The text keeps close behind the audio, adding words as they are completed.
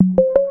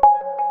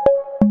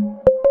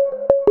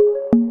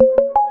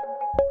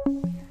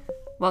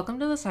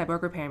Welcome to the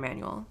Cyborg Repair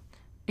Manual.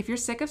 If you're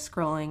sick of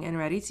scrolling and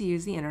ready to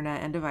use the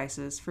internet and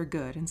devices for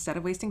good instead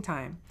of wasting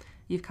time,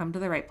 you've come to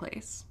the right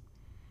place.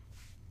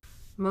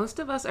 Most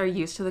of us are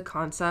used to the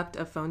concept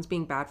of phones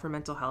being bad for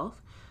mental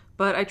health,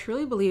 but I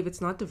truly believe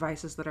it's not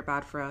devices that are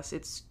bad for us,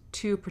 it's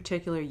two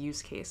particular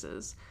use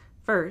cases.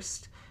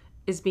 First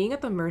is being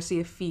at the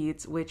mercy of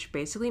feeds which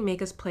basically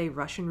make us play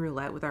Russian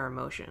roulette with our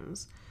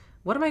emotions.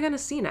 What am I going to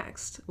see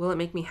next? Will it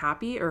make me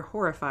happy or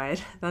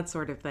horrified? That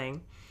sort of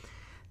thing.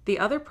 The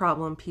other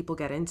problem people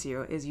get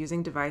into is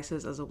using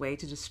devices as a way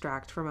to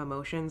distract from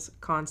emotions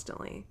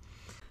constantly.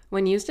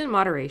 When used in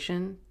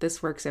moderation,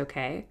 this works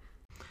okay.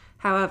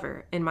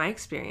 However, in my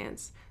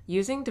experience,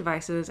 using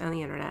devices and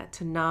the internet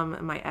to numb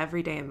my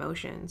everyday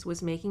emotions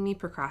was making me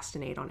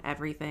procrastinate on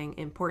everything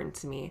important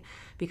to me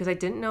because I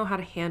didn't know how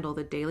to handle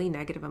the daily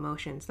negative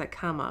emotions that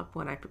come up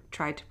when I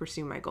tried to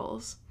pursue my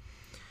goals.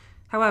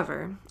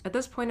 However, at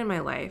this point in my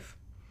life,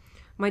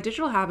 my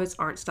digital habits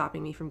aren't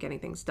stopping me from getting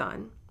things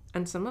done,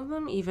 and some of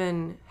them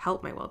even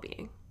help my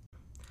well-being.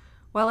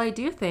 While I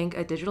do think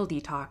a digital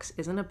detox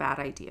isn't a bad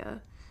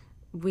idea,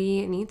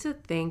 we need to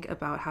think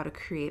about how to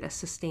create a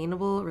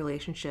sustainable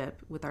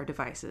relationship with our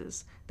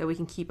devices that we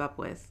can keep up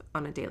with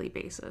on a daily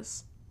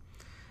basis.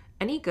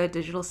 Any good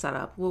digital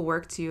setup will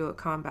work to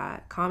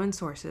combat common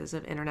sources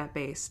of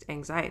internet-based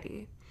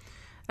anxiety.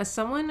 As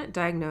someone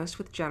diagnosed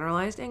with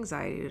generalized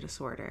anxiety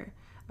disorder,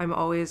 I'm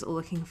always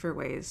looking for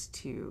ways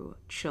to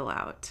chill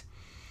out.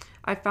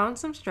 I found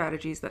some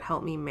strategies that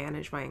help me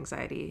manage my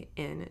anxiety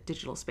in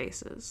digital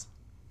spaces.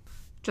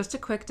 Just a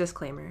quick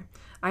disclaimer,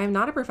 I am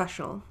not a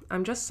professional.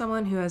 I'm just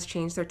someone who has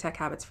changed their tech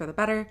habits for the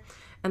better,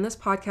 and this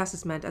podcast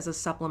is meant as a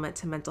supplement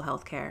to mental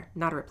health care,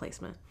 not a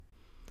replacement.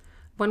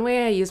 One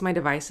way I use my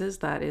devices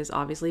that is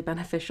obviously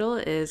beneficial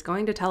is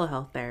going to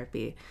telehealth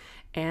therapy.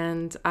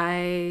 And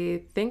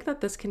I think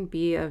that this can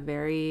be a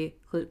very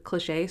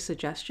cliche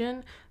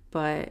suggestion,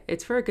 but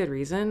it's for a good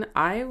reason.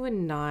 I would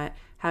not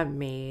have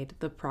made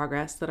the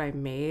progress that I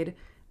made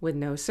with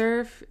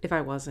NoSurf if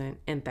I wasn't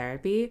in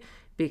therapy,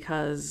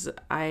 because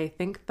I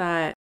think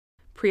that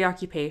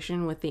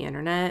preoccupation with the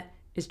internet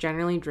is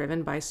generally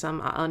driven by some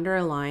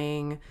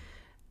underlying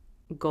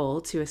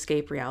goal to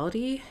escape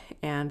reality,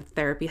 and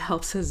therapy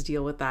helps us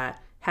deal with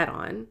that head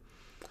on.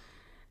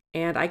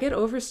 And I get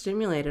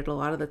overstimulated a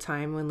lot of the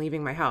time when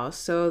leaving my house,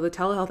 so the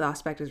telehealth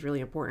aspect is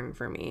really important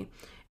for me.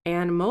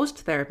 And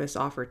most therapists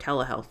offer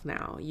telehealth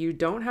now. You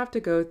don't have to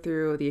go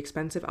through the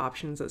expensive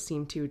options that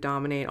seem to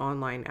dominate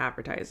online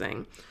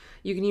advertising.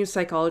 You can use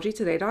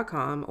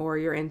psychologytoday.com or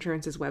your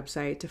insurance's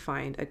website to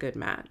find a good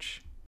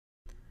match.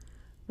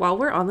 While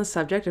we're on the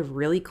subject of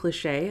really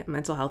cliche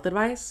mental health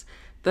advice,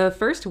 the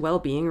first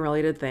well-being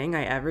related thing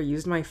I ever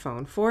used my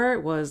phone for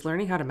was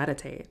learning how to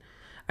meditate.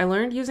 I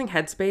learned using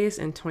Headspace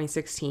in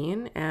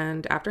 2016,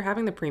 and after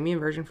having the premium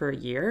version for a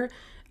year,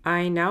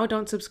 I now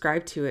don't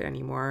subscribe to it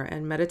anymore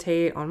and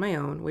meditate on my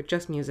own with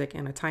just music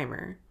and a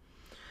timer.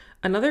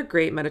 Another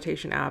great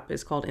meditation app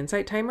is called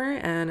Insight Timer,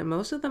 and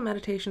most of the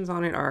meditations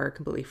on it are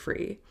completely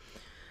free.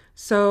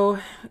 So,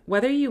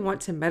 whether you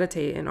want to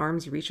meditate in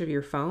arm's reach of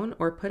your phone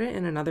or put it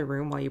in another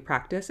room while you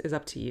practice is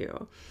up to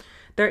you.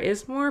 There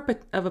is more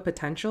of a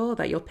potential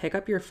that you'll pick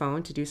up your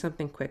phone to do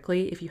something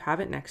quickly if you have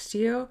it next to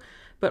you,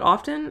 but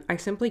often I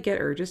simply get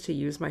urges to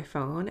use my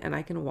phone and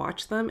I can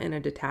watch them in a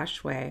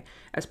detached way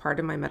as part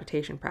of my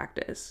meditation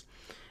practice.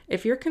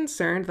 If you're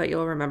concerned that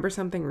you'll remember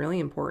something really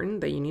important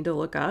that you need to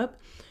look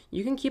up,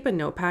 you can keep a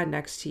notepad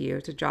next to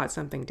you to jot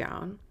something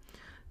down.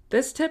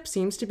 This tip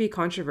seems to be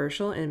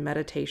controversial in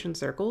meditation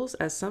circles,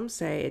 as some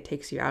say it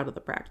takes you out of the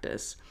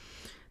practice.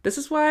 This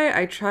is why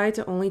I try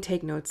to only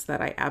take notes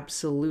that I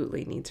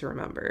absolutely need to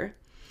remember.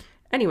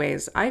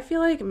 Anyways, I feel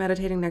like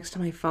meditating next to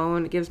my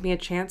phone gives me a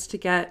chance to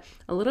get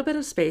a little bit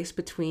of space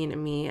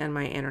between me and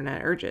my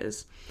internet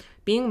urges.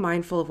 Being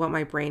mindful of what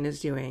my brain is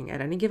doing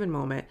at any given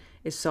moment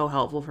is so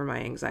helpful for my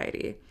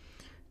anxiety.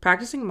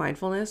 Practicing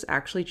mindfulness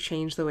actually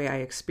changed the way I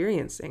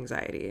experience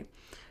anxiety.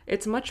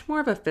 It's much more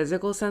of a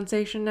physical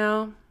sensation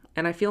now,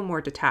 and I feel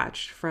more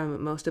detached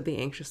from most of the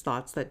anxious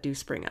thoughts that do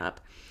spring up.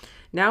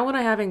 Now when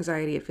I have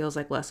anxiety, it feels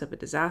like less of a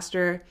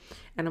disaster,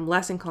 and I'm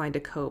less inclined to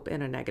cope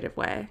in a negative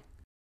way.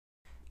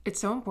 It's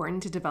so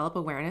important to develop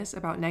awareness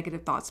about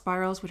negative thought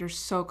spirals, which are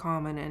so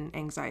common in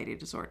anxiety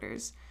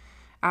disorders.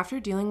 After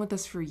dealing with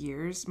this for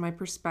years, my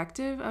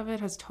perspective of it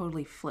has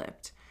totally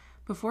flipped.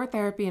 Before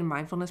therapy and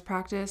mindfulness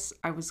practice,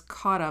 I was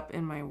caught up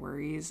in my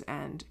worries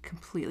and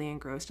completely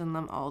engrossed in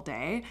them all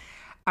day.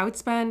 I would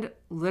spend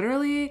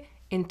literally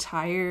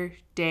entire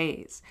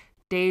days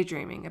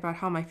daydreaming about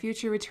how my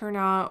future would turn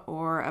out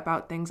or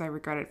about things I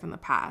regretted from the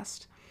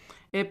past.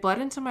 It bled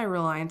into my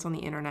reliance on the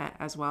internet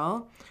as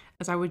well,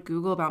 as I would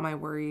Google about my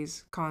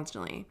worries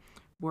constantly.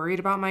 Worried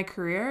about my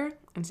career?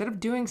 Instead of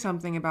doing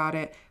something about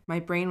it,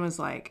 my brain was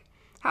like,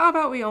 how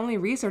about we only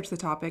research the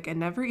topic and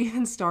never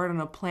even start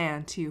on a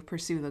plan to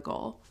pursue the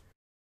goal?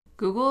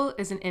 Google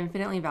is an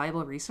infinitely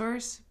valuable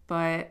resource,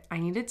 but I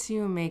needed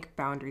to make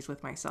boundaries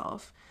with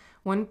myself.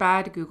 One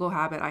bad Google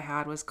habit I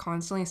had was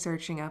constantly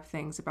searching up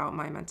things about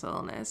my mental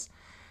illness.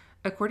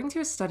 According to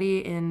a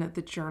study in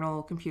the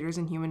journal Computers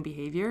and Human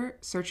Behavior,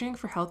 searching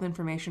for health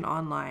information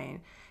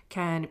online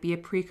can be a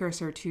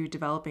precursor to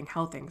developing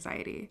health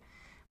anxiety.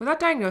 Without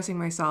diagnosing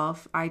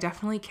myself, I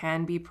definitely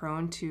can be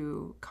prone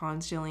to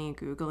constantly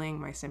Googling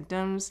my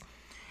symptoms.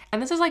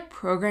 And this is like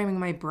programming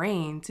my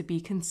brain to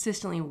be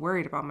consistently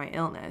worried about my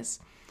illness.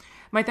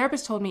 My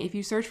therapist told me if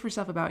you search for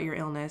stuff about your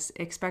illness,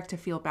 expect to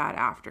feel bad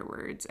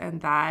afterwards.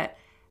 And that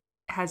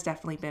has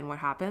definitely been what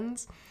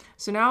happens.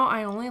 So now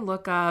I only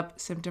look up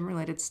symptom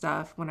related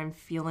stuff when I'm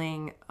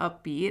feeling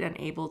upbeat and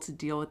able to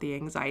deal with the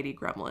anxiety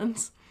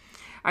gremlins.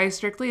 I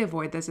strictly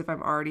avoid this if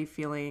I'm already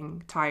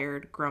feeling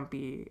tired,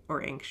 grumpy,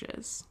 or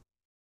anxious.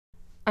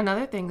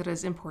 Another thing that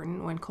is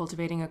important when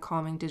cultivating a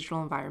calming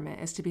digital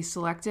environment is to be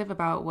selective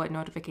about what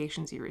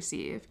notifications you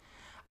receive.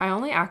 I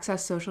only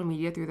access social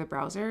media through the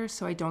browser,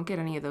 so I don't get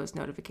any of those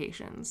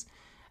notifications.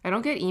 I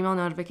don't get email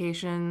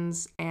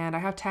notifications, and I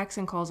have texts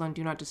and calls on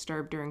Do Not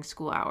Disturb during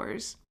school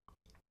hours.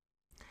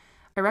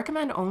 I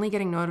recommend only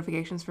getting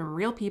notifications from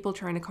real people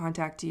trying to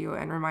contact you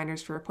and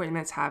reminders for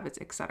appointments, habits,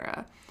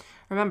 etc.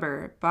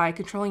 Remember, by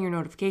controlling your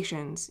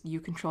notifications,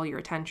 you control your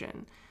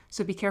attention.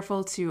 So be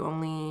careful to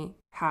only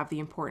have the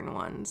important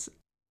ones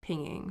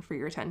pinging for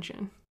your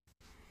attention.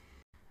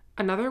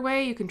 Another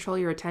way you control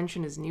your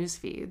attention is news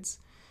feeds.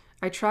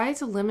 I try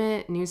to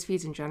limit news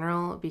feeds in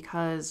general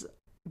because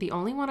the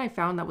only one I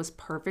found that was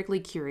perfectly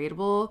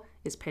curatable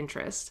is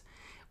Pinterest.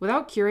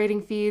 Without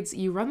curating feeds,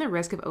 you run the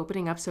risk of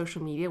opening up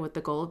social media with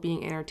the goal of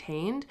being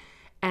entertained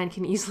and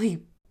can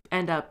easily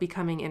end up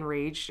becoming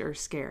enraged or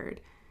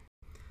scared.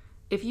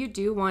 If you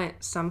do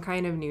want some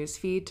kind of news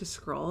feed to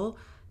scroll,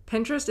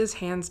 Pinterest is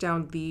hands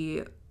down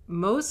the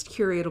most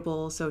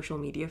curatable social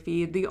media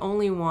feed, the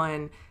only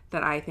one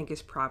that I think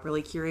is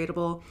properly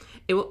curatable.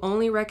 It will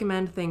only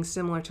recommend things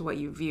similar to what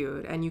you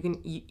viewed, and you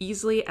can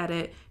easily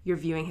edit your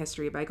viewing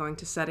history by going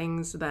to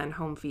Settings, then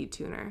Home Feed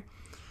Tuner.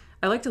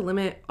 I like to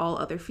limit all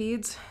other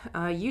feeds.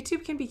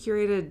 YouTube can be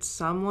curated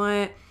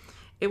somewhat.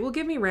 It will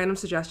give me random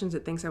suggestions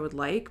it thinks I would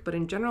like, but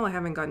in general, I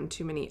haven't gotten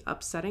too many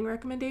upsetting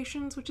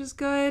recommendations, which is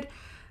good.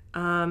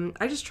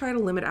 I just try to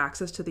limit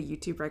access to the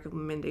YouTube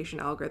recommendation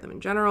algorithm in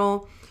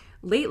general.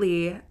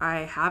 Lately,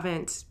 I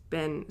haven't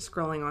been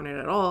scrolling on it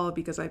at all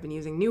because I've been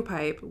using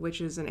NewPipe, which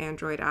is an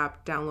Android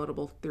app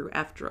downloadable through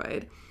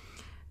F-Droid.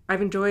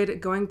 I've enjoyed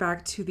going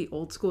back to the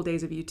old school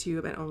days of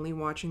YouTube and only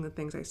watching the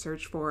things I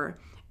search for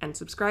and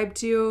subscribe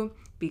to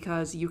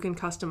because you can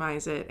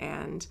customize it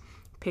and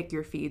pick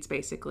your feeds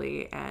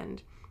basically,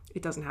 and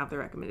it doesn't have the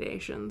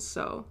recommendations,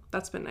 so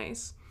that's been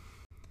nice.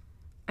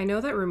 I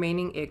know that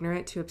remaining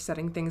ignorant to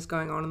upsetting things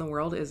going on in the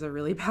world is a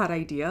really bad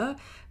idea,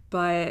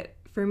 but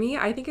for me,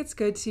 I think it's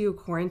good to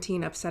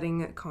quarantine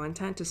upsetting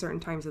content to certain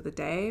times of the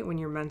day when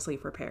you're mentally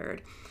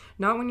prepared,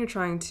 not when you're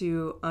trying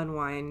to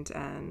unwind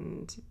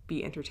and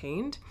be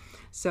entertained.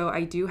 So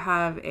I do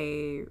have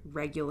a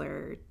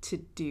regular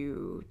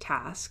to-do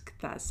task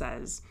that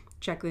says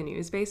check the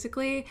news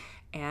basically,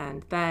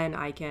 and then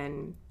I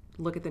can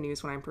look at the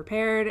news when I'm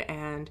prepared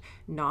and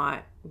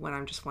not when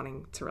I'm just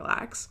wanting to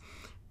relax.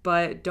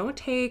 But don't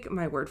take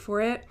my word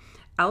for it.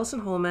 Alison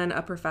Holman,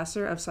 a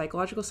professor of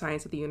psychological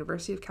science at the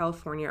University of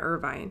California,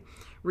 Irvine,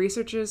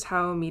 researches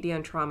how media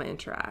and trauma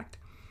interact.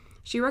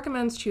 She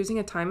recommends choosing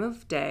a time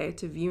of day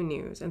to view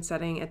news and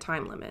setting a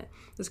time limit.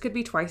 This could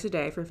be twice a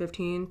day for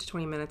 15 to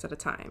 20 minutes at a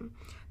time.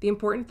 The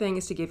important thing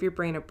is to give your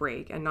brain a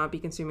break and not be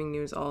consuming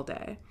news all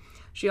day.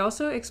 She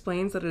also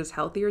explains that it is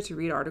healthier to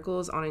read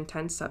articles on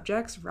intense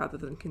subjects rather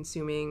than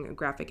consuming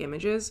graphic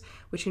images,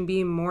 which can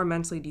be more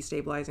mentally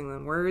destabilizing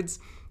than words.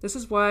 This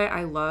is why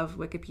I love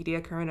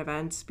Wikipedia current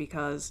events,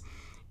 because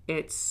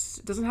it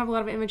doesn't have a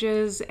lot of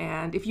images,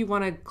 and if you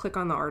want to click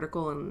on the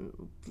article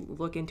and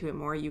look into it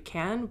more, you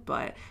can,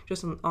 but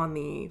just on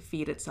the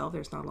feed itself,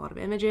 there's not a lot of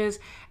images,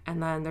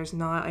 and then there's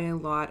not a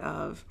lot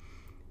of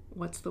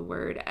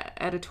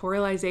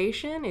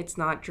editorialization. It's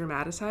not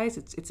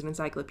dramatized. It's an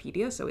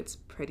encyclopedia, so it's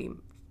pretty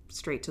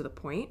straight to the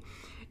point.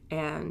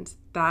 And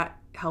that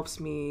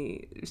helps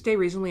me stay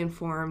reasonably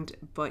informed,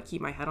 but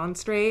keep my head on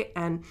straight.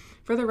 And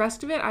for the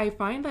rest of it, I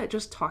find that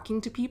just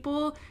talking to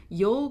people,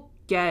 you'll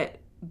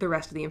get the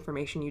rest of the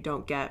information you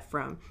don't get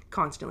from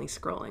constantly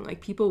scrolling.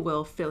 Like, people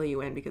will fill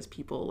you in because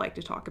people like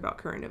to talk about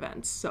current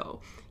events, so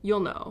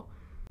you'll know.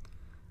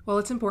 While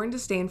it's important to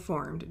stay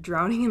informed,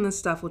 drowning in this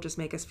stuff will just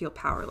make us feel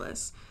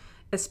powerless,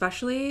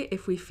 especially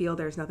if we feel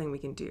there's nothing we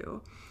can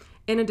do.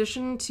 In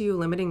addition to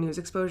limiting news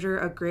exposure,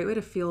 a great way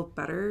to feel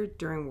better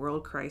during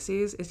world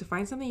crises is to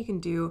find something you can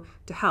do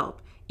to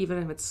help,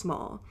 even if it's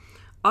small.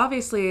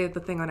 Obviously, the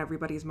thing on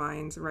everybody's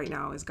minds right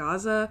now is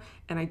Gaza,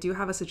 and I do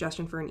have a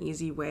suggestion for an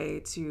easy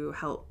way to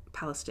help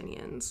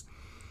Palestinians.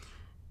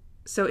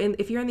 So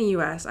if you're in the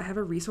US, I have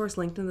a resource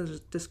linked in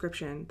the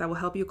description that will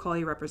help you call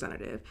your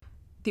representative.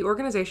 The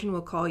organization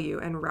will call you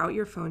and route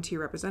your phone to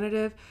your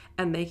representative,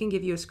 and they can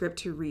give you a script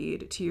to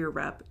read to your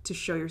rep to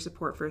show your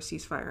support for a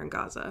ceasefire in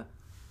Gaza.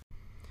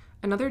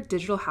 Another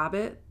digital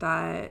habit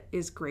that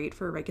is great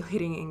for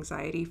regulating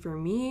anxiety for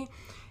me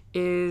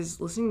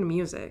is listening to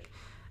music.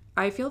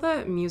 I feel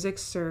that music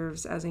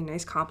serves as a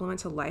nice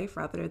complement to life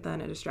rather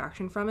than a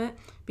distraction from it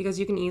because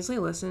you can easily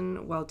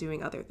listen while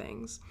doing other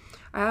things.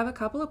 I have a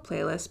couple of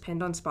playlists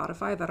pinned on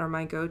Spotify that are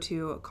my go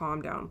to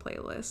calm down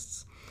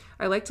playlists.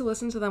 I like to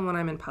listen to them when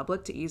I'm in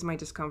public to ease my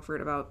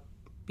discomfort about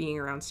being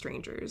around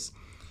strangers.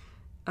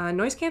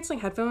 Noise canceling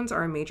headphones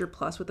are a major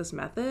plus with this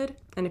method,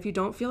 and if you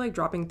don't feel like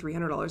dropping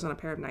 $300 on a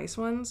pair of nice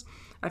ones,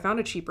 I found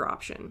a cheaper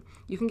option.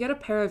 You can get a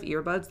pair of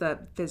earbuds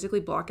that physically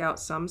block out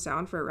some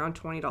sound for around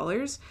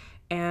 $20,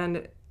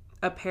 and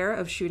a pair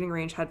of shooting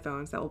range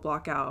headphones that will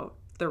block out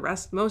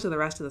most of the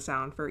rest of the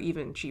sound for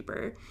even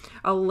cheaper.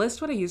 I'll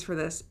list what I use for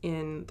this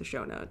in the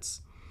show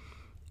notes.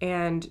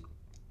 And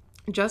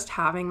just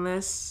having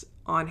this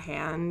on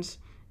hand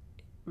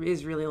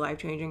is really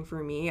life-changing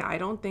for me. I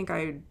don't think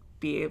I'd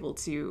be able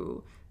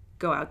to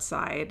go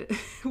outside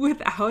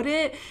without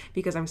it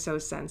because I'm so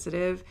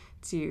sensitive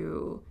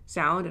to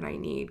sound and I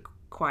need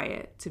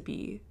quiet to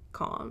be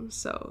calm.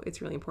 So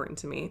it's really important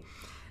to me.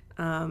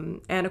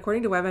 And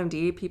according to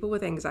WebMD, people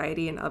with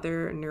anxiety and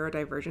other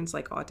neurodivergence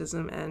like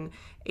autism and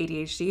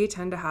ADHD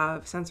tend to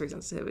have sensory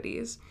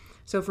sensitivities.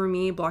 So for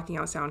me, blocking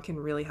out sound can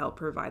really help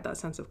provide that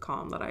sense of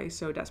calm that I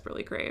so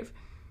desperately crave.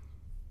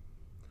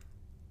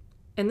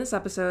 In this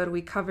episode,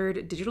 we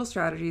covered digital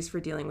strategies for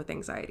dealing with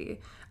anxiety.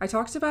 I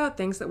talked about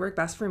things that work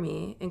best for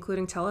me,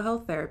 including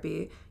telehealth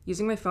therapy,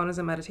 using my phone as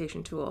a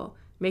meditation tool,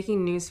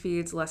 making news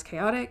feeds less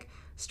chaotic,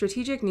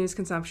 strategic news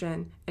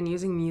consumption, and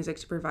using music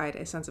to provide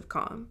a sense of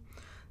calm.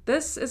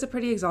 This is a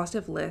pretty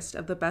exhaustive list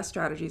of the best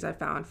strategies I've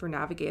found for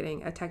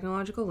navigating a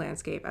technological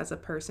landscape as a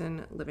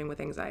person living with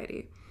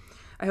anxiety.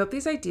 I hope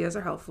these ideas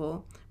are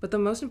helpful, but the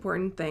most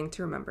important thing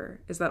to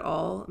remember is that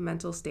all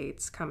mental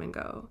states come and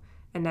go,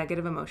 and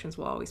negative emotions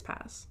will always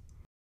pass.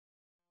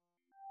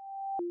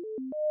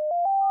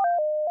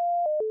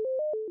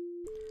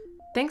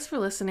 Thanks for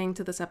listening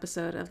to this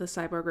episode of the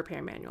Cyborg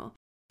Repair Manual.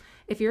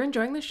 If you're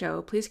enjoying the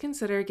show, please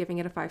consider giving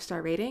it a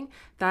 5-star rating.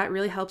 That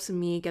really helps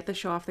me get the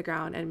show off the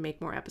ground and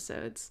make more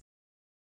episodes.